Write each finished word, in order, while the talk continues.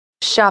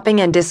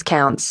Shopping and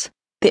discounts.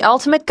 The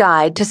ultimate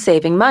guide to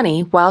saving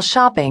money while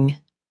shopping.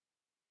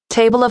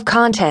 Table of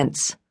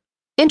contents.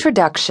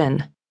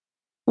 Introduction.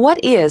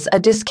 What is a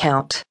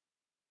discount?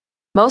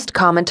 Most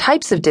common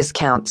types of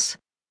discounts.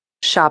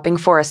 Shopping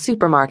for a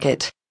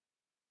supermarket.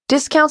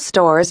 Discount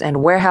stores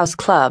and warehouse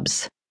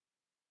clubs.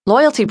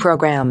 Loyalty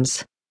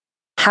programs.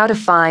 How to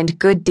find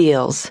good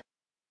deals.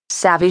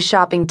 Savvy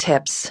shopping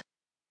tips.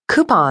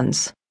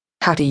 Coupons.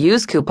 How to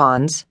use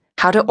coupons.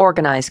 How to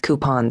organize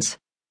coupons.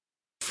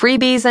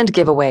 Freebies and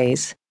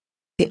giveaways.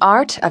 The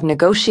art of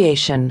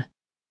negotiation.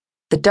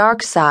 The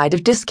dark side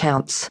of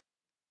discounts.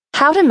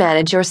 How to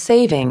manage your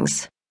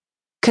savings.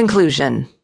 Conclusion.